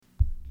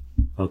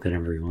Welcome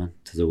everyone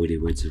to the Witty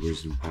Words of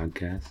Wisdom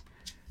podcast.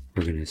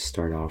 We're going to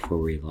start off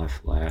where we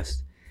left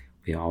last.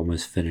 We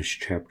almost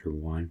finished chapter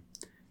 1,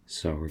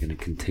 so we're going to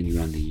continue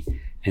on the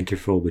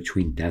interval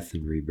between death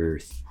and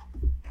rebirth.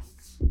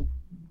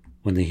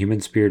 When the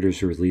human spirit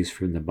is released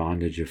from the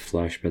bondage of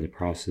flesh by the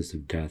process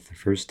of death, the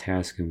first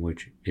task in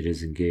which it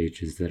is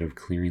engaged is that of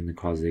clearing the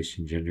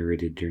causation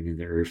generated during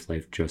the earth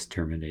life just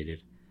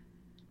terminated.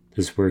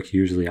 This work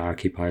usually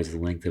occupies the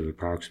length of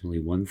approximately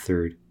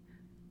 1/3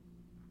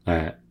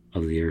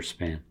 of the earth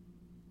span.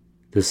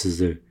 This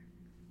is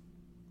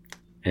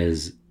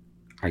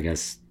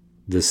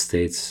this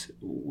states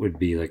would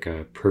be like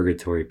a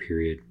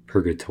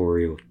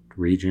purgatorial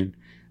region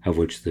of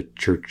which the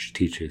church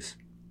teaches.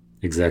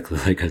 Exactly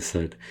like I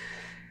said.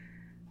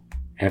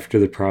 After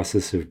the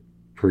process of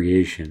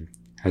purgation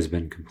has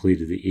been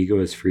completed, the ego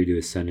is free to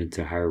ascend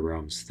into higher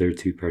realms, there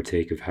to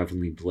partake of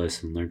heavenly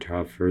bliss and learn to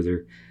how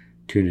further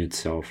tune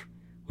itself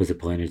with the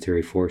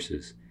planetary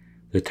forces.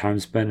 The time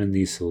spent in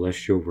these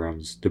celestial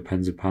realms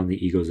depends upon the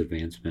ego's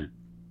advancement.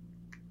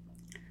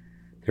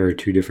 There are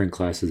two different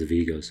classes of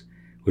egos,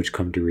 which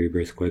come to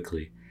rebirth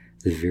quickly.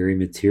 The very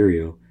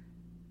material,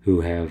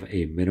 who have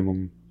a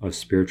minimum of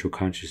spiritual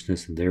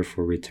consciousness and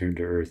therefore return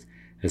to earth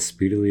as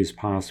speedily as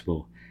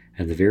possible,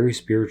 and the very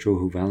spiritual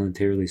who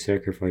voluntarily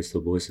sacrifice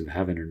the bliss of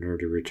heaven in order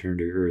to return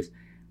to earth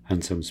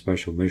on some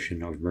special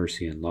mission of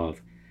mercy and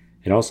love.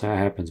 It also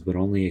happens, but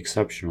only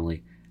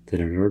exceptionally, that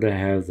in order to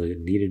have the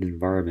needed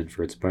environment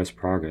for its best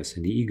progress,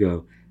 an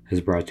ego is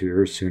brought to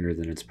earth sooner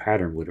than its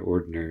pattern would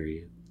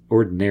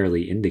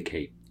ordinarily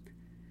indicate.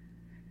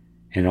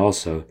 And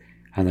also,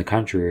 on the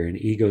contrary, an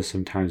ego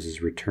sometimes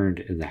is returned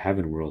in the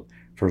heaven world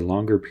for a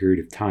longer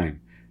period of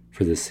time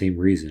for the same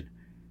reason.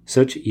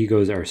 Such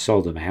egos are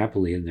seldom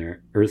happily in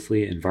their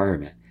earthly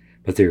environment,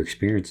 but their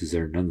experiences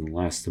are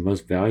nonetheless the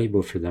most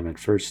valuable for them at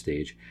first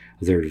stage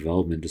of their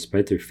development,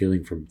 despite their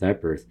feeling from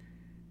that birth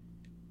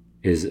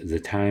is the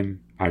time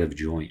out of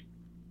joint.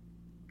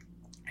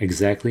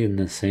 Exactly in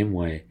the same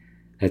way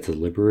that the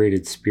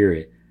liberated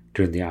spirit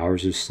during the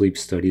hours of sleep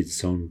studied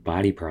its own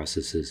body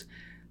processes,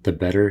 the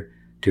better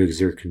to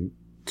exert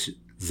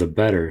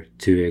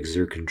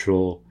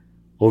control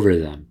over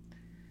them,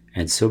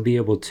 and so be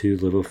able to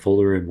live a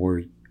fuller and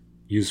more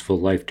useful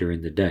life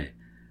during the day.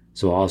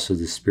 So also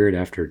the spirit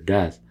after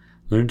death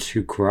learns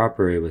to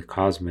cooperate with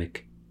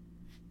cosmic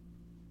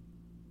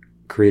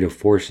creative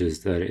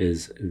forces, that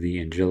is, the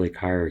angelic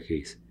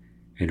hierarchies,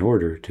 in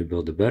order to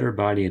build a better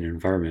body and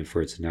environment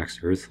for its next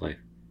earth life.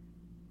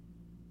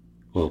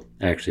 Well,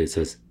 actually it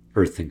says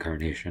earth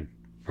incarnation,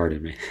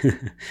 pardon me.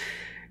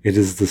 It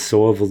is the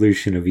soul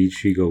evolution of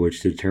each ego which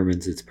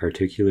determines its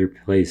particular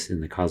place in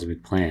the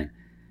cosmic plan,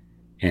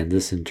 and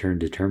this in turn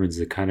determines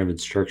the kind of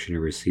instruction it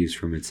receives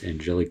from its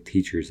angelic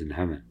teachers in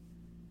heaven.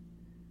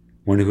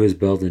 One who has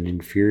built an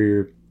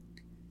inferior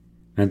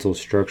mental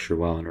structure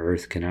while on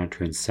earth cannot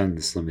transcend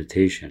this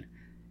limitation,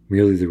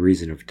 merely the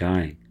reason of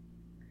dying.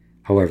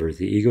 However,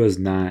 the ego is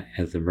not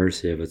at the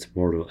mercy of its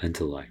mortal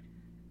intellect.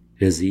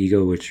 It is the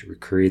ego which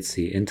creates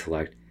the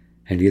intellect,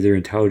 and neither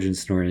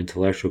intelligence nor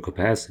intellectual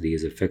capacity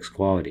is a fixed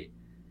quality,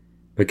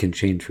 but can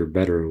change for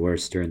better or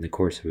worse during the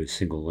course of a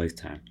single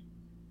lifetime.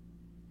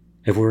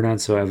 If it were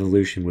not so,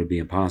 evolution would be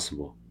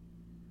impossible.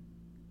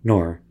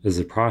 Nor is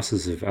the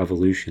process of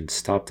evolution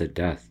stopped at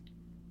death.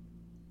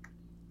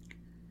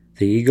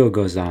 The ego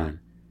goes on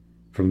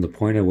from the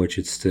point at which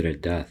it stood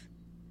at death.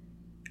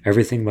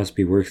 Everything must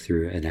be worked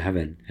through in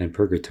heaven and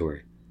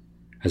purgatory,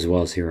 as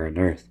well as here on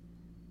earth.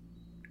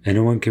 And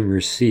no one can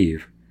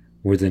receive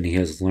more than he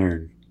has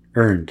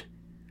earned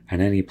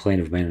on any plane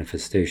of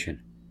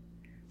manifestation.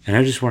 And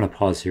I just want to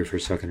pause here for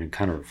a second and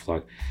kind of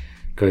reflect,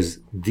 because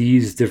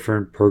these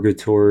different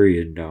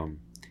purgatory and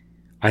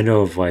I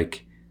know of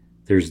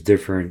there's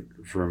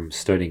different, from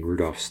studying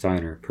Rudolf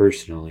Steiner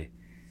personally,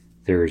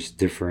 there's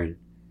different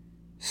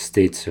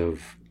states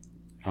of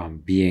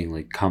being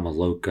like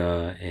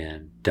Kamaloka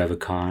and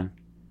Devachan.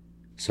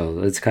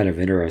 So it's kind of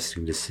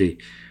interesting to see.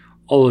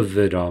 All of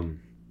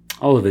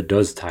it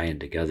does tie in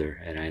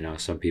together. And I know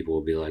some people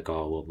will be like,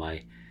 oh, well,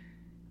 my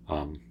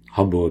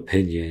humble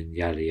opinion,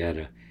 yada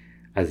yada.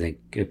 I think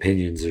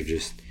opinions are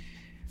just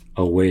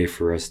a way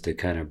for us to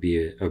kind of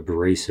be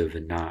abrasive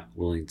and not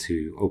willing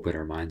to open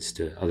our minds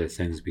to other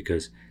things,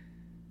 because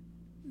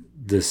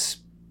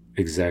this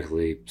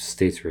exactly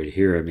states right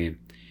here. I mean,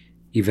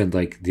 even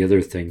like the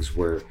other things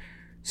where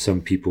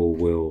some people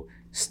will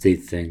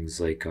state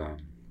things like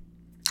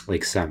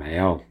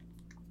Samael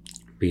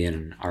being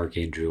an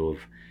archangel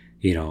of,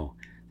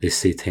 the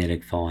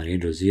satanic fallen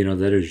angels,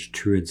 that is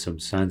true in some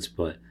sense,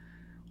 but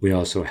we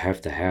also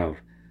have to have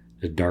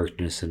the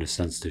darkness in a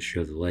sense to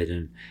show the light.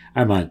 And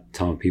I'm not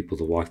telling people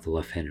to walk the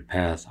left-handed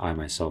path. I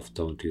myself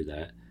don't do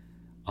that.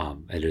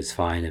 It is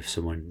fine if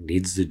someone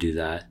needs to do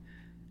that.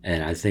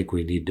 And I think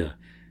we need to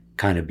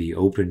kind of be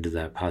open to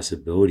that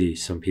possibility.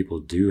 Some people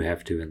do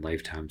have to in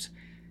lifetimes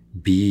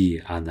be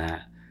on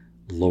that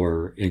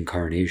lower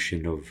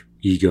incarnation of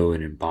ego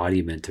and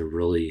embodiment to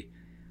really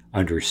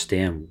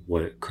understand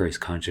what Christ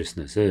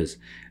consciousness is.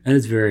 And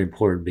it's very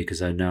important,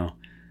 because I know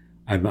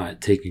I'm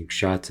not taking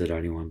shots at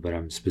anyone, but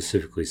I'm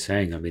specifically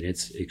saying, I mean,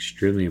 it's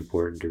extremely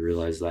important to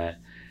realize that.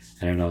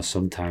 And I know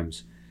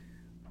sometimes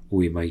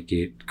we might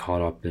get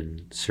caught up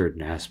in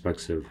certain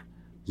aspects of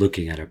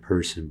looking at a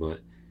person, but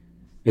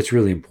it's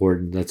really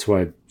important. That's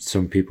why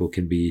some people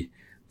can be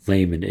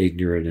lame and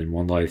ignorant in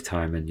one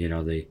lifetime, and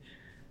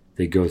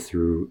they go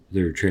through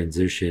their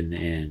transition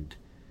and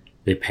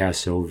they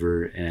pass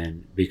over,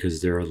 and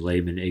because they're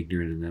lame and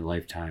ignorant in their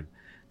lifetime,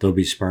 they'll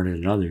be smart in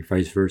another.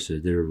 Vice versa,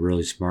 they're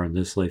really smart in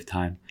this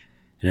lifetime,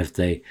 and if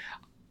they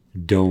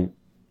don't,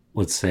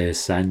 let's say,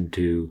 ascend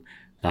to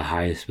the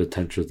highest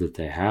potential that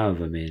they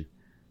have, I mean,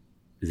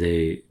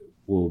 they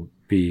will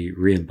be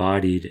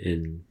re-embodied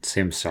in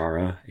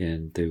samsara,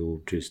 and they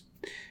will just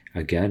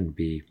again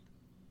be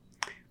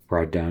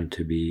brought down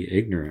to be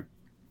ignorant.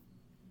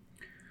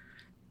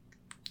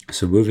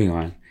 So moving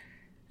on,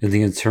 in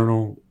the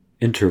internal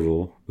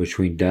interval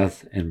between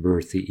death and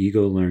birth, the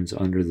ego learns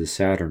under the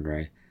Saturn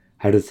ray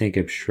how to think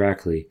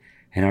abstractly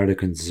and how to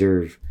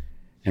conserve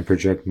and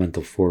project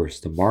mental force.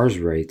 The Mars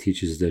ray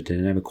teaches the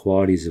dynamic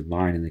qualities of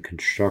mind and the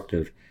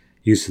constructive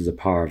use of the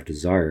power of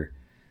desire.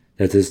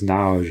 That this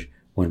knowledge,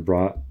 when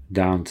brought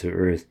down to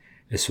earth,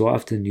 is so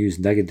often used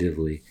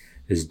negatively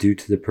is due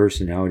to the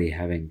personality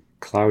having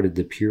clouded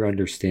the pure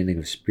understanding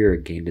of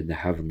spirit gained in the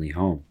heavenly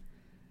home.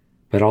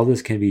 But all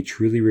this can be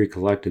truly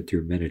recollected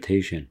through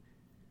meditation.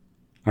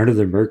 Under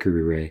the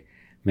Mercury ray,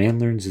 man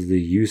learns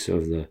the use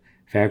of the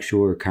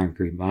factual or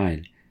concrete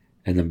mind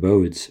and the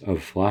modes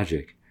of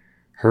logic.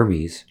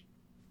 Hermes,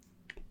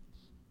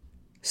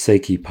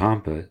 Psyche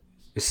Pompos,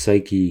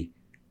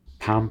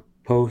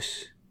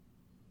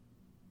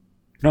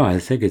 no, I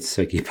think it's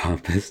Psyche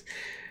Pompous,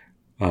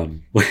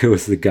 it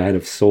was the guide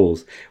of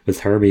souls,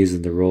 with Hermes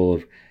in the role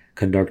of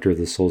conductor of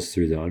the souls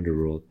through the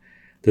underworld.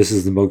 This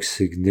is the most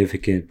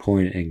significant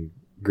point in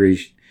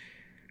Grecian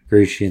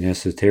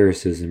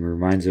esotericism.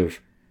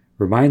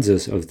 Reminds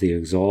us of the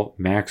exalt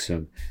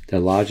maxim that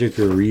logic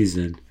or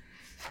reason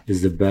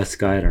is the best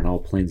guide on all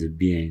planes of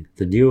being.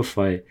 The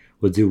neophyte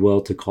would do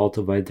well to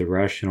cultivate the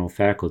rational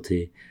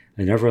faculty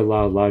and never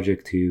allow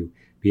logic to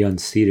be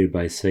unseated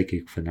by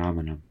psychic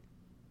phenomena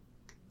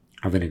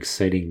of an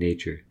exciting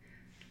nature.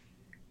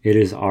 It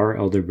is our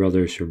elder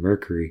brothers from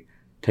Mercury,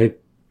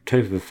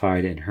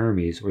 typified in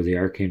Hermes or the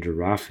Archangel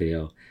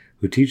Raphael,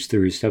 who teach the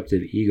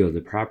receptive ego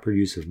the proper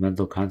use of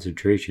mental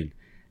concentration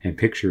and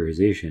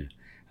picturization,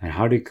 and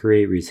how to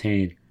create,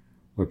 retain,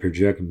 or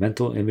project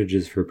mental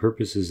images for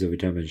purposes of a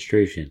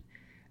demonstration.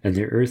 And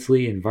the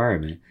earthly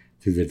environment,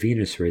 through the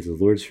Venus ray, the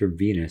lords from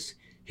Venus,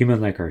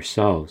 human like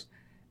ourselves,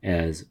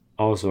 as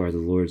also are the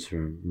lords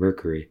from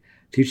Mercury,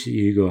 teach the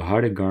ego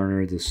how to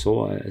garner the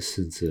soul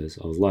essences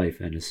of life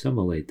and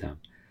assimilate them,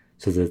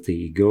 so that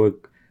the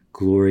egoic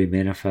glory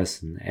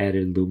manifests in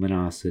added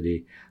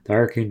luminosity. The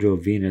Archangel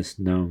of Venus,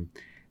 known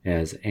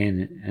as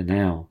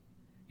Aniel,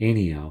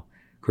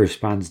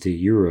 corresponds to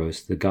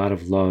Eros, the god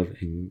of love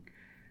in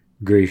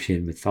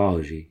Grecian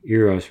mythology.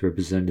 Eros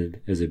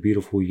represented as a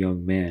beautiful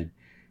young man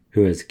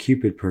who, as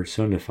Cupid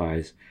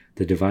personifies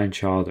the divine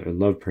child or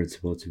love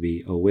principle to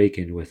be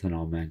awakened within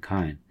all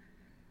mankind.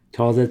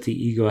 To all that the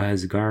ego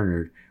has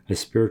garnered a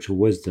spiritual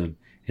wisdom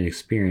and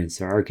experience,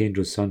 the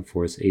Archangel Sun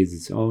Force aids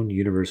its own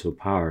universal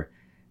power,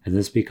 and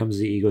this becomes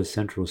the ego's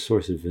central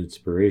source of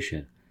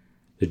inspiration.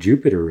 The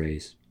Jupiter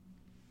rays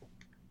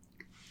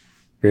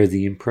bear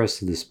the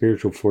impress of the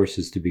spiritual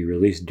forces to be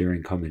released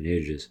during coming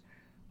ages.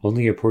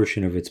 Only a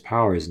portion of its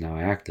power is now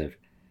active.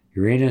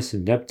 Uranus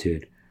and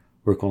Neptune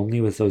work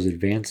only with those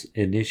advanced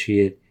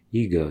initiate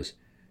egos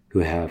who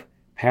have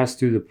passed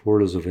through the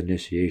portals of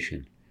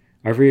initiation.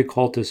 Every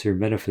occultist or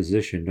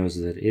metaphysician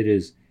knows that it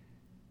is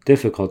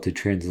difficult to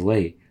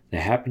translate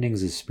the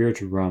happenings of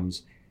spiritual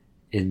realms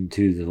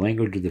into the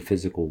language of the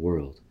physical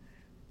world.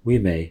 We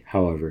may,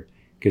 however,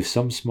 give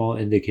some small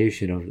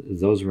indication of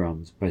those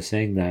realms by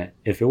saying that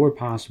if it were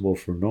possible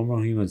for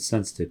normal human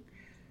sense to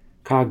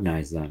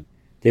cognize them,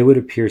 they would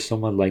appear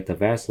somewhat like the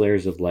vast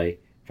layers of light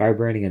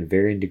vibrating in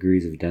varying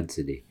degrees of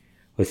density.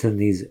 Within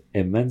these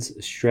immense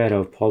strata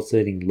of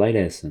pulsating light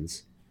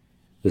essence,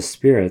 the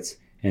spirits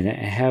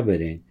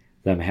inhabiting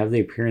them have the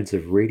appearance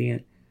of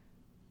radiant,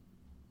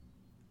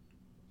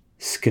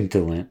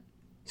 scintillant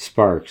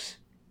sparks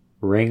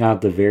ring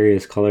out the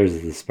various colors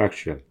of the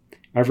spectrum.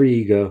 Every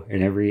ego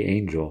and every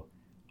angel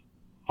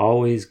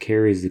always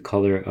carries the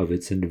color of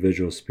its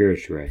individual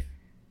spirit ray,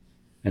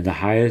 and the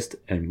highest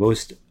and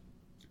most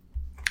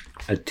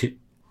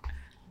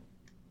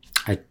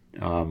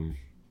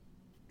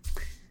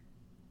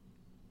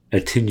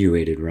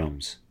attenuated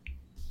realms.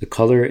 The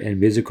color and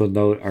musical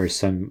note are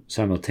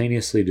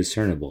simultaneously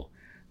discernible.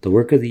 The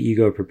work of the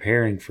ego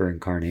preparing for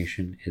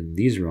incarnation in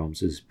these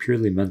realms is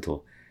purely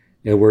mental.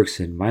 It works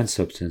in mind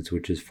substance,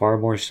 which is far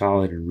more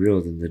solid and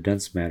real than the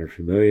dense matter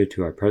familiar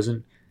to our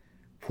present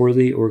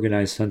poorly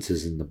organized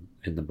senses in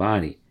the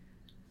body.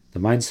 The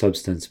mind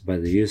substance, by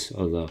the use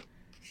of the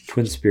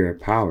twin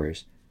spirit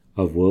powers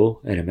of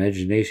will and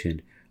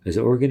imagination, is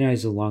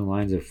organized along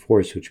lines of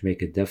force which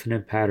make a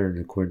definite pattern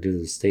according to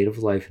the state of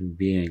life and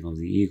being of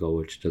the ego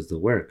which does the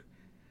work.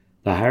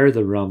 The higher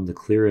the realm, the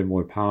clearer and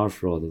more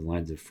powerful the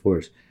lines of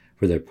force,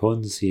 for their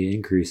potency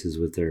increases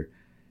with their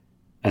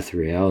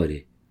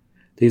ethereality.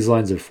 These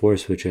lines of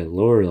force, which at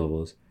lower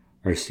levels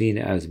are seen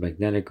as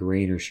magnetic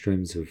rain or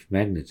streams of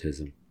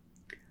magnetism,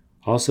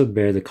 also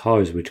bear the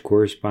colors which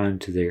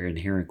correspond to their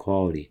inherent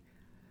quality.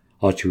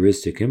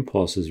 Altruistic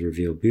impulses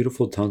reveal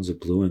beautiful tones of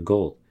blue and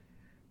gold.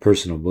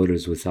 Personal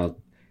motives without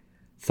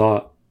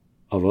thought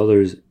of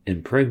others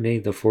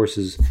impregnate the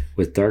forces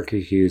with darker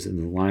hues, and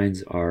the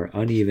lines are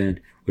uneven,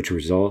 which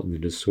result in the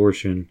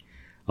distortion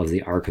of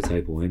the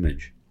archetypal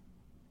image.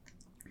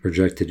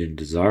 Projected in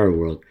Desire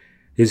World,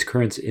 these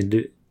currents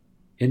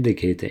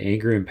indicate the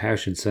anger and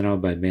passion sent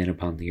out by man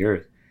upon the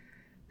earth.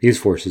 These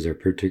forces are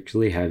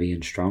particularly heavy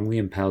and strongly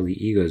impel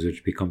the egos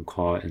which become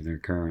caught in their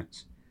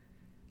currents.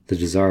 The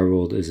Desire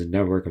World is a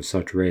network of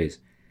such rays.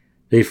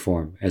 They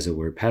form, as it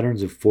were,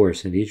 patterns of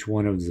force, and each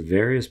one of the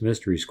various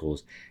mystery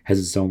schools has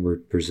its own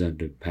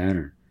representative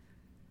pattern.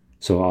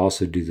 So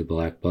also do the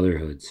Black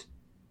Brotherhoods.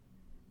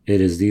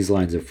 It is these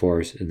lines of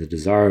force in the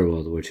Desire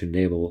World which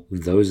enable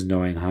those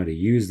knowing how to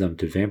use them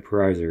to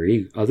vampirize their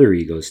other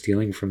egos,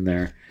 stealing from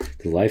their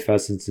the life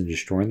essence and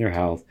destroying their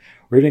health,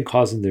 or even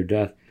causing their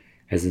death,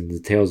 as in the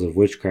tales of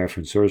witchcraft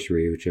and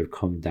sorcery which have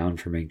come down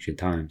from ancient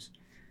times.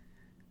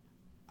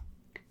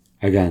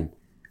 Again,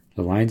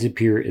 the lines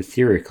appear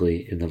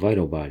etherically in the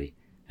vital body,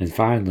 and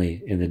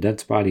finally, in the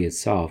dense body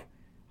itself.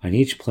 On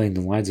each plane,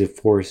 the lines of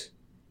force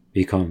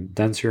become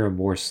denser and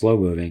more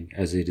slow-moving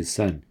as they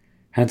descend,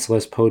 hence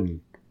less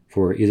potent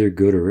for either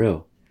good or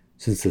ill.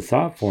 Since the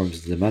thought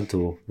forms the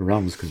mental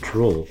realm's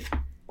control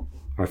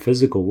our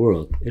physical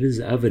world, it is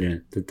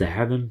evident that the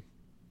heaven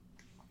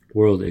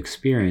world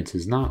experience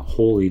is not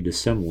wholly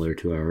dissimilar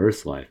to our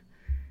earth life.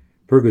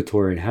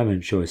 Purgatory and heaven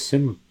show a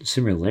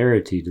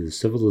similarity to the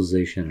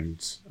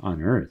civilizations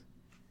on earth.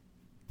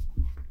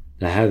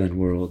 The heaven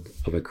world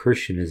of a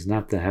Christian is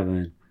not the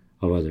heaven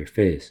of other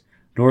faiths,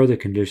 nor are the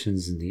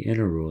conditions in the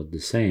inner world the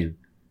same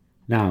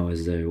now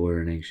as they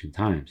were in ancient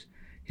times.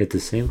 Yet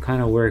the same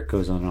kind of work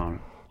goes on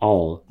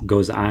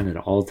at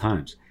all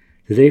times.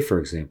 Today, for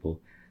example,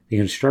 the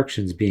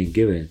instructions being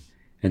given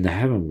in the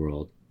heaven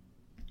world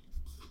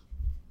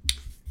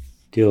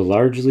deal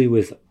largely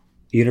with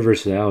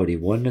universality,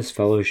 oneness,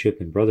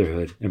 fellowship, and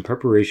brotherhood in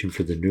preparation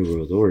for the New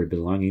World Order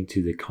belonging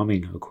to the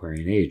coming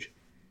Aquarian Age.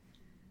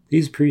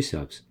 These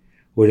precepts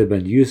would have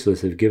been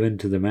useless if given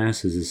to the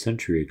masses a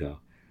century ago.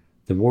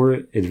 The more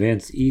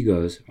advanced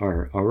egos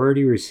are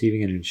already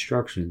receiving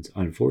instructions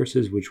on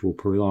forces which will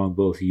prolong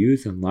both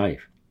youth and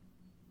life.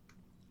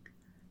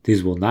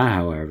 These will not,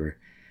 however,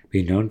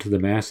 be known to the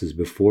masses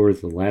before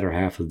the latter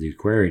half of the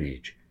Aquarian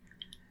Age.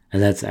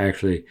 And that's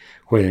actually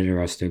quite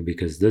interesting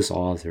because this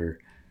author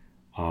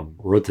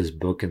wrote this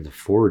book in the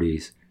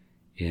 40s,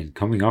 and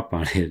coming up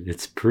on it,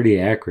 it's pretty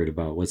accurate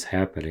about what's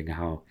happening,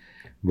 how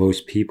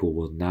most people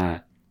will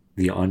not,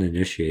 the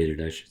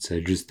uninitiated, I should say,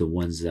 just the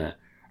ones that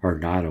are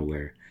not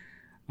aware.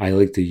 I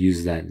like to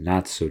use that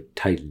not so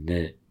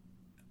tight-knit,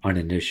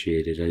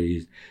 uninitiated.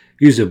 I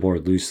use it more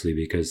loosely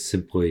because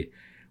simply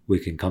we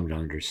can come to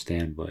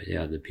understand. But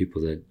yeah, the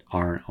people that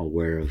aren't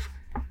aware of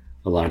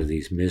a lot of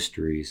these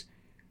mysteries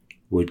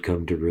would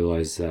come to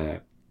realize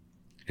that,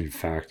 in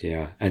fact,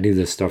 yeah, any of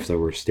the stuff that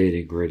we're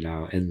stating right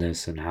now in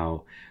this and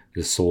how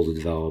the soul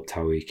developed,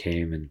 how we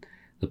came, and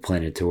the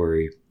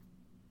planetary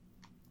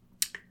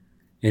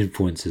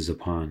influences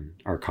upon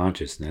our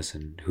consciousness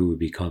and who we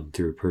become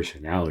through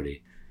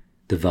personality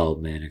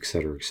development,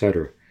 etc.,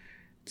 etc.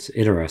 It's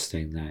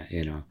interesting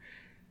that,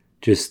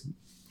 just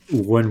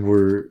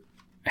when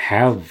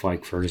have,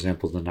 like, for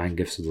example, the 9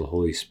 gifts of the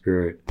Holy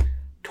Spirit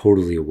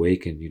totally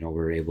awakened,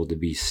 we're able to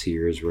be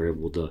seers, we're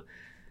able to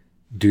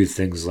do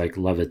things like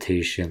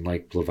levitation,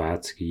 like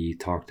Blavatsky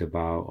talked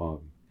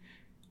about,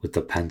 with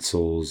the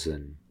pencils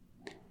and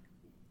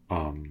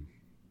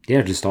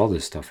just all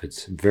this stuff.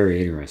 It's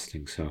very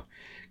interesting. So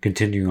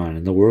continuing on,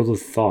 in the world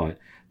of thought,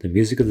 the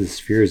music of the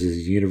spheres is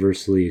a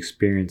universally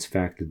experienced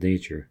fact of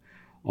nature.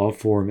 All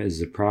form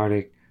is the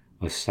product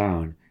of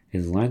sound,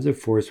 and the lines of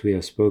force we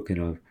have spoken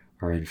of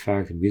are in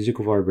fact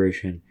musical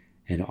vibration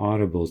and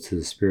audible to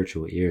the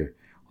spiritual ear.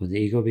 When the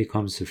ego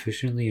becomes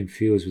sufficiently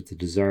infused with the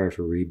desire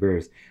for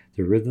rebirth,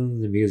 the rhythm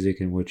of the music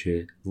in which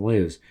it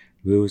lives,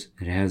 moves,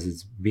 and has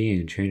its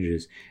being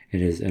changes,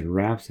 and is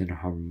enwrapped in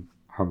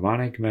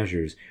harmonic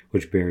measures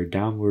which bear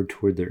downward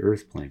toward the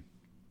earth plane.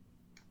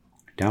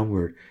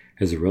 Downward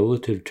is a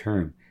relative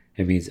term.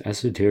 It means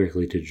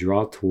esoterically to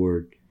draw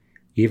toward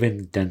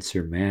even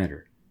denser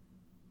matter.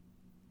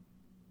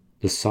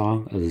 The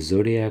song of the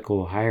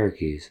zodiacal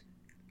hierarchies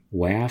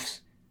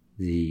wafts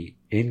the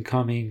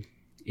incoming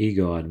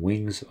ego on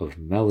wings of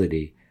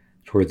melody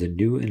toward the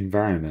new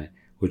environment,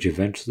 which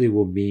eventually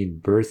will mean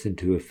birth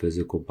into a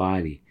physical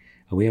body.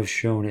 And we have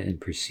shown it in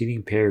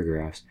preceding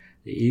paragraphs.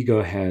 The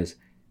ego has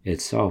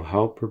itself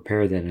helped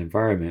prepare that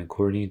environment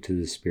according to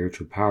the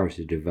spiritual powers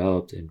it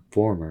developed in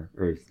former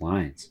earth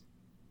lines.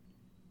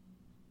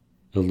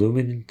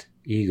 Illumined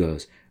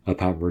egos,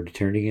 upon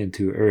returning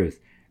into earth,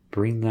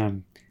 bring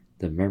them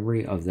the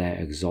memory of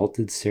that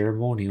exalted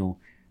ceremonial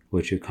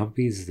which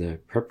accompanies the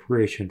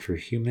preparation for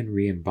human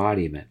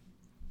re-embodiment.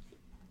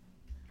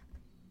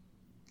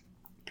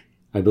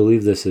 I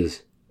believe this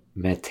is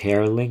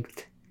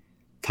Maeterlinck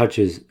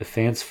touches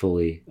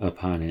fancifully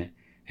upon it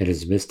in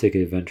his mystic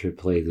adventure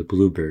play, The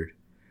Bluebird.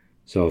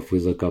 So if we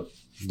look up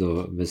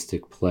the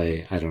mystic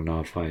play, I don't know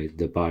if I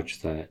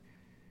debauched that,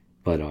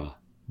 but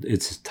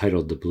it's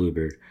titled The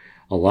Bluebird.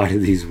 A lot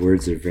of these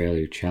words are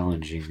very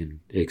challenging and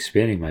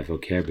expanding my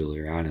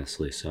vocabulary,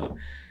 honestly, so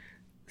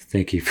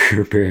thank you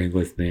for bearing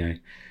with me. I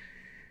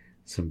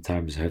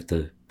sometimes have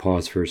to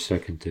pause for a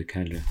second to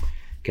kind of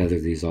gather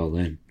these all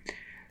in.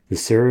 The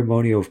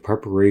ceremony of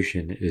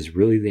preparation is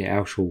really the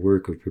actual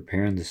work of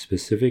preparing the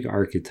specific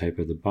archetype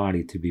of the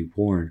body to be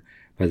worn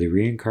by the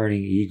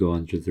reincarnating ego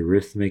under the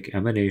rhythmic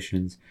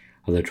emanations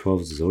of the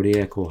 12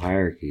 zodiacal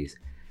hierarchies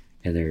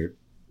and their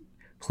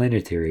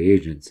planetary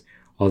agents,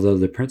 although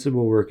the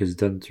principal work is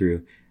done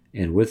through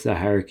and with the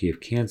hierarchy of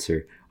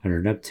Cancer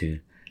under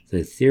Neptune.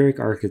 The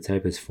etheric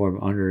archetype is formed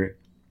under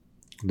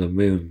the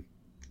moon.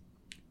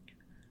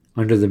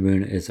 Under the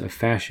moon is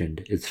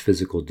fashioned its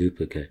physical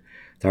duplicate.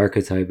 The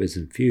archetype is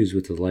infused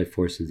with the life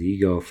force of the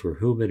ego for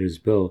whom it is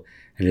built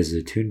and is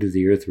attuned to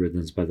the earth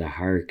rhythms by the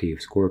hierarchy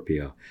of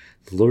Scorpio.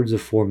 The lords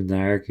of form in the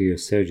hierarchy of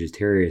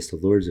Sagittarius, the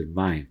lords of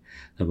mind.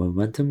 The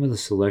momentum of the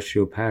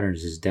celestial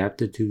patterns is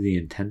adapted to the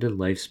intended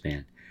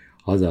lifespan,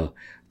 although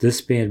this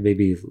span may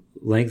be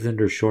lengthened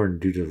or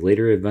shortened due to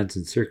later events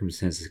and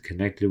circumstances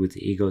connected with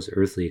the ego's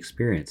earthly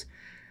experience.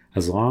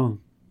 As long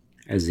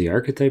as the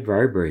archetype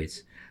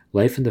vibrates,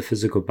 life in the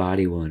physical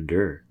body will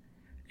endure.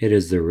 It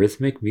is the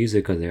rhythmic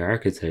music of the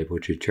archetype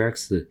which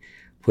attracts the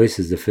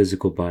places in the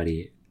physical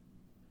body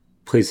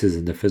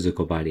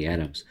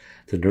atoms.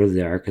 The note of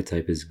the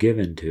archetype is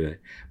given to it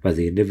by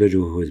the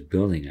individual who is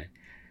building it.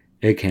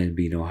 It can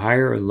be no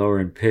higher or lower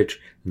in pitch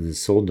than the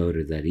soul note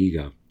of that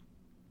ego.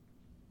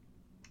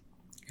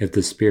 If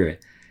the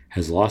spirit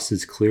has lost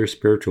its clear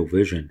spiritual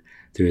vision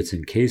through its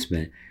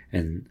encasement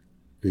and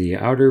the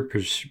outer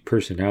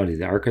personality,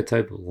 the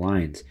archetypal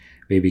lines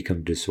may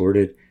become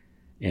distorted,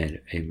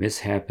 and a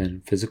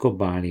misshapen physical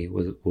body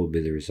will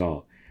be the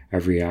result.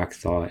 Every act,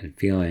 thought, and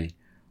feeling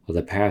of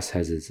the past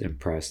has its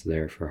impress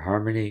there for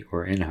harmony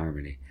or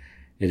inharmony.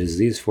 It is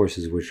these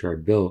forces which are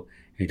built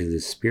into the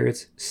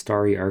spirit's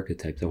starry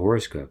archetype, the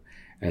horoscope,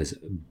 as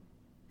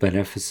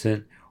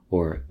beneficent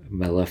or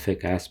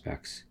malefic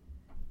aspects.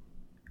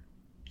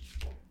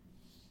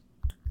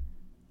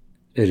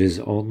 It is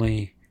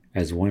only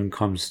as one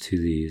comes to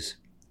these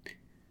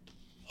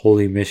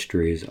holy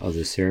mysteries of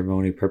the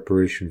ceremony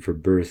preparation for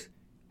birth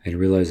and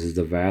realizes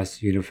the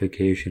vast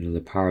unification of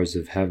the powers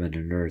of heaven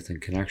and earth in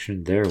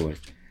connection therewith,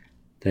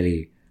 that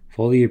he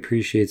fully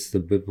appreciates the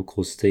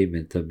biblical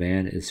statement that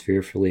man is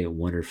fearfully and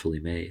wonderfully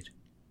made.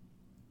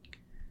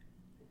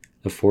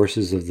 The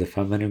forces of the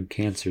feminine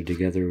Cancer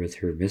together with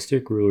her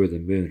mystic ruler the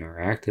moon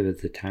are active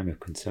at the time of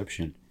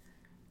conception.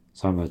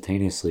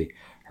 Simultaneously,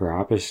 her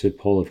opposite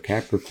pole of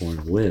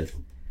Capricorn with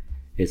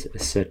its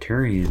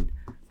Saturnian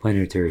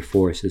planetary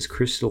force is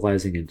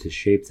crystallizing into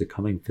shape the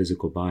coming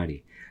physical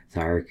body. The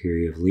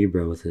hierarchy of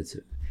Libra with its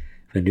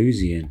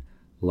Venusian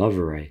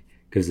Loverite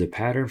gives the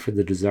pattern for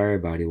the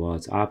desired body, while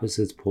its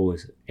opposite pole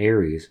is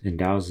Aries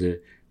endows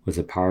it with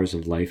the powers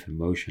of life and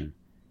motion.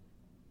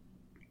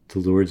 The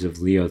lords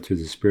of Leo through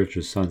the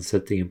spiritual sun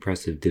set the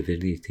impressive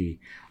divinity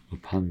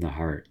upon the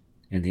heart,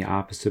 and the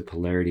opposite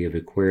polarity of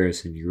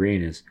Aquarius and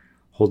Uranus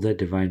hold that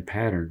divine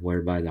pattern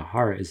whereby the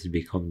heart is to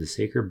become the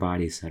sacred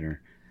body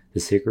center. The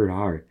sacred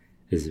heart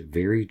is the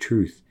very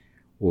truth,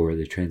 or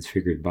the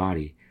transfigured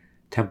body,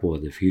 temple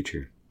of the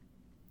future.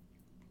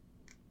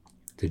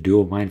 The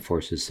dual mind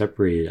forces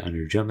separated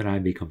under Gemini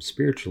become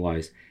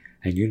spiritualized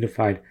and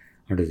unified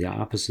under the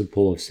opposite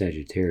pole of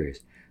Sagittarius.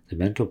 The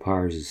mental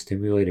powers is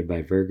stimulated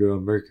by Virgo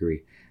and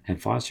Mercury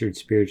and fostered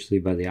spiritually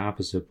by the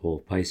opposite pole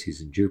of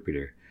Pisces and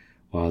Jupiter,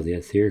 while the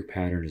etheric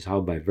pattern is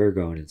held by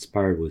Virgo and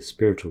inspired with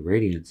spiritual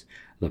radiance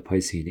of the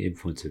Piscean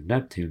influence of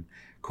Neptune,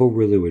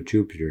 co-ruler with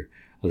Jupiter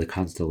of the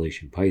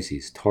constellation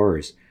Pisces.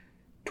 Taurus,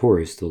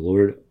 the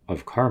lord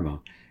of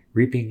karma,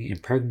 reaping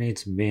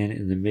impregnates man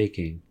in the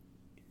making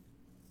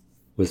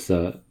with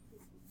the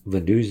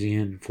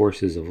Venusian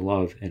forces of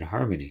love and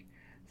harmony.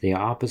 The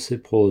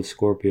opposite pole of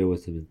Scorpio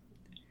with the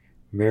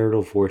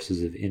marital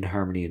forces of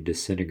inharmony and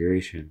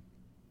disintegration.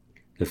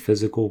 The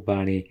physical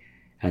body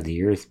and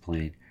the earth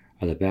plane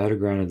are the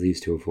battleground of these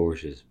two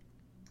forces.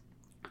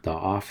 The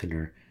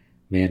oftener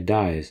man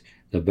dies,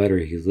 the better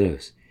he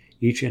lives.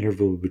 Each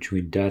interval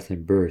between death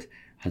and birth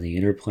on the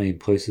inner plane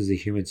places the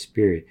human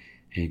spirit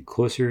in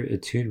closer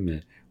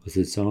attunement with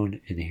its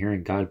own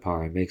inherent God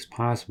power and makes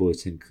possible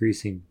its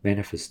increasing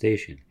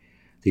manifestation.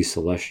 These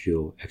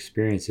celestial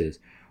experiences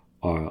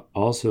are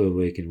also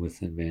awakened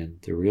within man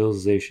the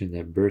realization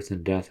that birth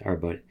and death are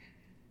but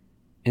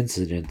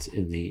incidents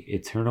in the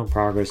eternal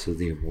progress of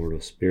the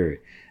immortal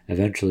spirit.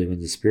 Eventually,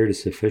 when the spirit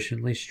is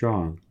sufficiently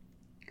strong,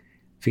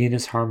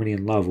 Venus, harmony,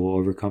 and love will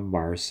overcome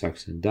Mars,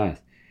 sex, and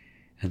death,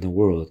 and the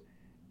world,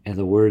 and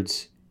the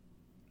words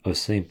of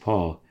St.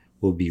 Paul,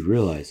 will be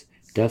realized.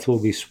 Death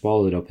will be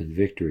swallowed up in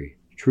victory.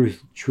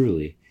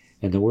 Truly,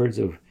 In the words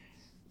of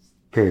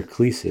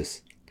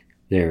Periclesis,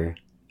 there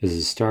is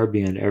a star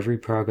beyond every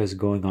progress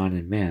going on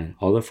in man.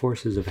 All the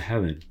forces of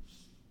heaven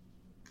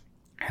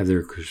have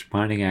their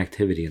corresponding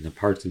activity in the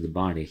parts of the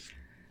body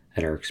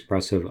that are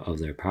expressive of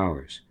their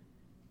powers.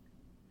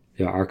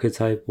 The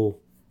archetypal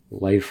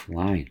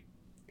lifeline.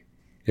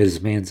 It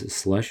is man's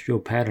celestial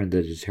pattern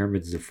that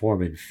determines the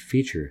form and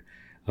feature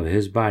of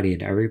his body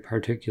in every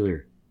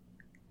particular.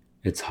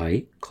 Its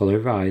height, color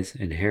of eyes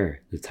and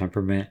hair, the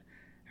temperament,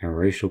 and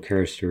racial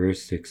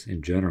characteristics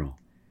in general.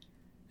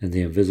 In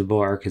the invisible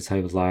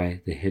archetype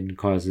lie the hidden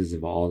causes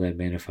of all that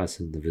manifests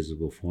in the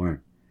visible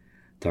form.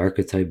 The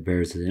archetype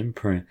bears the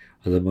imprint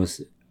of the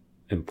most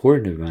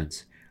important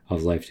events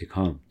of life to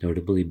come,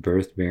 notably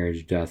birth,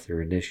 marriage, death,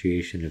 or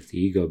initiation if the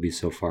ego be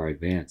so far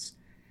advanced.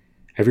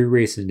 Every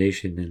race and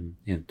nation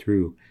and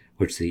through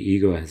which the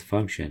ego has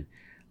functioned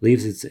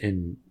leaves its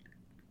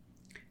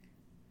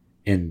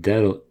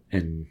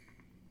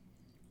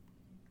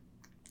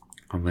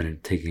I'm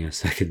taking a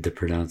second to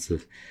pronounce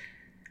this.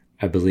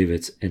 I believe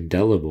it's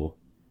indelible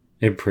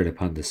imprint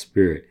upon the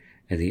spirit,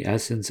 and the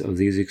essence of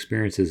these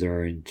experiences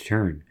are in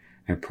turn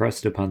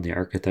impressed upon the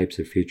archetypes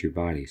of future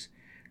bodies.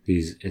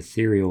 These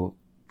ethereal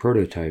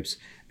prototypes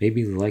may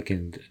be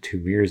likened to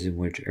mirrors in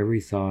which every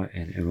thought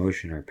and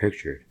emotion are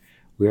pictured.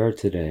 We are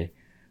today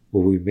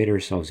what we made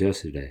ourselves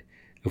yesterday.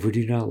 If we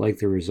do not like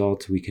the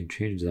results, we can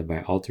change them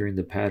by altering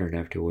the pattern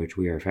after which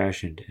we are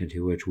fashioned and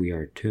to which we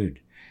are tuned.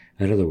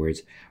 In other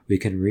words, we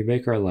can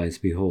remake our lives.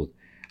 Behold,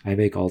 I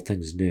make all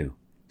things new,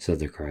 said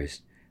the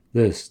Christ.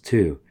 This,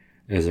 too,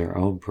 is our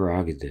own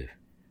prerogative.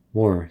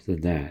 More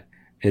than that,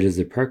 it is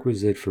the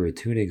prerequisite for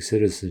attaining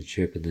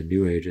citizenship in the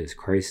new age as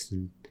Christ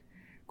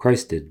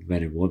did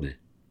men and women.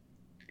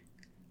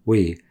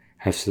 We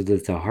have said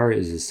that the heart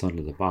is the son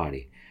of the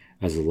body.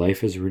 As the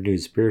life is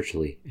renewed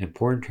spiritually,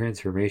 important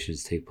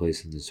transformations take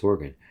place in this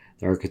organ.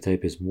 The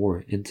archetype is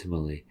more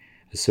intimately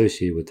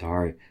associated with the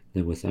heart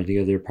than with any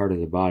other part of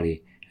the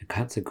body, and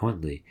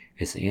consequently,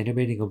 its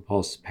animating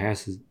impulse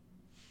passes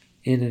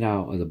in and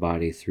out of the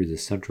body through the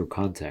central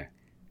contact.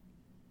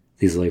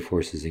 These life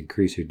forces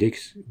increase or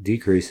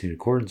decrease in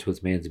accordance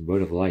with man's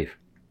mode of life.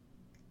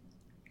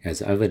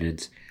 As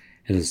evidence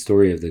in the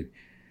story of the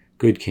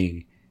good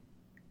king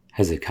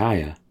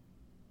Hezekiah,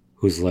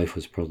 whose life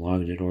was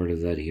prolonged in order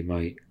that he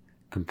might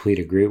complete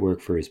a great work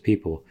for his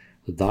people,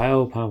 the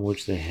dial upon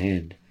which the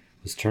hand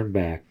was turned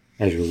back,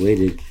 as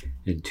related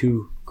in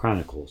 2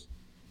 Chronicles,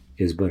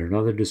 is but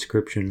another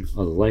description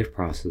of the life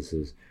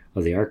processes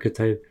of the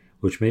archetype,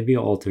 which may be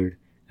altered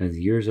and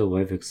the years of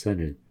life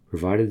extended,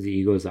 provided the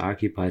ego has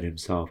occupied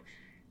himself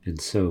in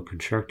so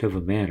constructive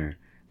a manner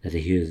that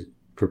he is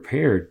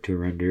prepared to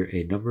render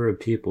a number of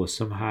people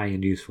some high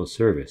and useful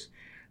service.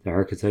 The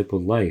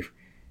archetypal life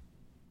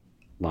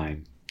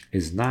line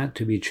is not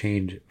to be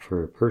changed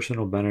for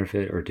personal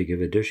benefit or to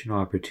give additional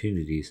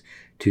opportunities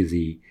to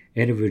the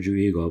individual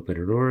ego, but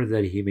in order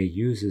that he may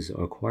use his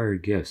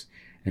acquired gifts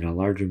in a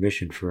larger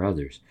mission for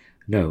others.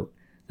 Note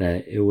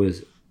that it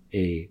was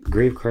a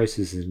grave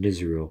crisis in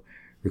Israel,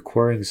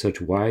 requiring such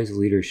wise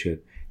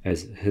leadership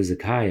as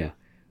Hezekiah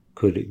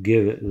could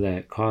give,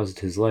 that caused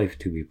his life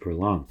to be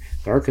prolonged.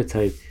 The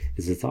archetype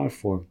is a thought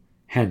form,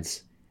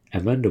 hence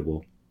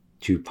amendable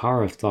to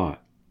power of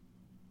thought.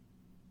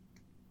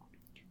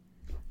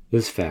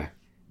 This fact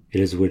it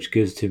is which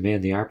gives to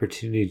man the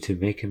opportunity to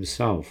make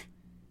himself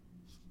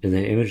in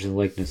the image and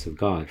likeness of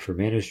God, for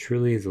man is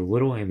truly the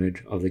little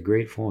image of the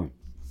great form.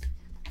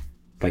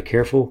 By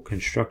careful,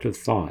 constructive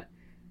thought,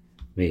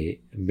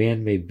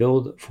 man may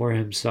build for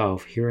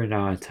himself here and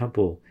now a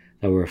temple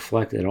that will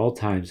reflect at all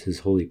times his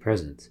holy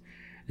presence.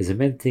 As a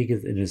man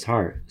thinketh in his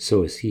heart,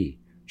 so is he.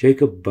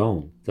 Jacob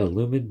Boehme, the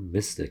illumined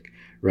mystic,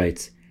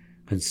 writes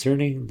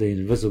concerning the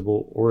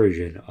invisible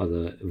origin of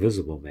the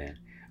visible man.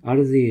 Out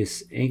of the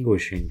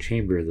anguishing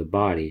chamber of the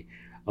body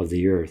of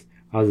the earth,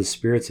 out of the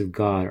spirits of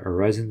God are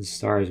rising the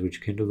stars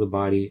which kindle the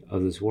body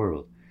of this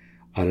world.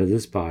 Out of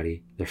this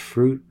body, the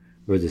fruit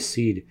or the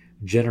seed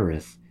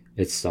genereth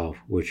itself,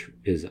 which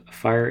is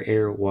fire,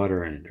 air,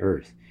 water, and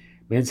earth.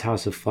 Man's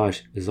house of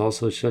flesh is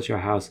also such a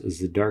house as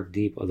the dark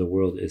deep of the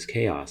world is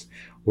chaos,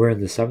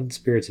 wherein the 7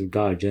 spirits of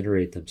God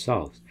generate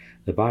themselves.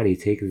 The body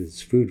taketh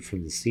its food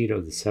from the seed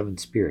of the 7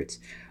 spirits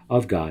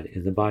of God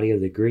in the body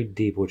of the great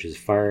deep, which is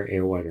fire,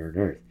 air, water, and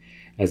earth.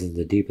 As in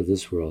the deep of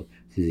this world,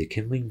 through the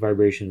kindling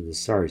vibration of the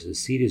stars, the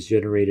seed is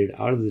generated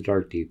out of the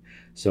dark deep.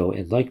 So,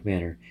 in like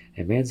manner,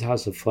 in man's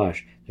house of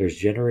flesh, there is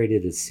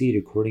generated a seed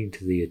according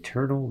to the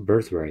eternal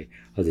birthright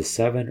of the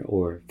 7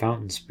 or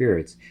fountain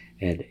spirits,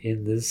 and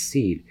in this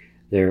seed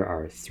there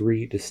are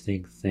 3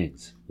 distinct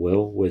things: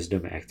 will,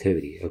 wisdom,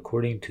 activity,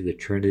 according to the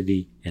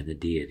Trinity and the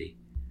Deity.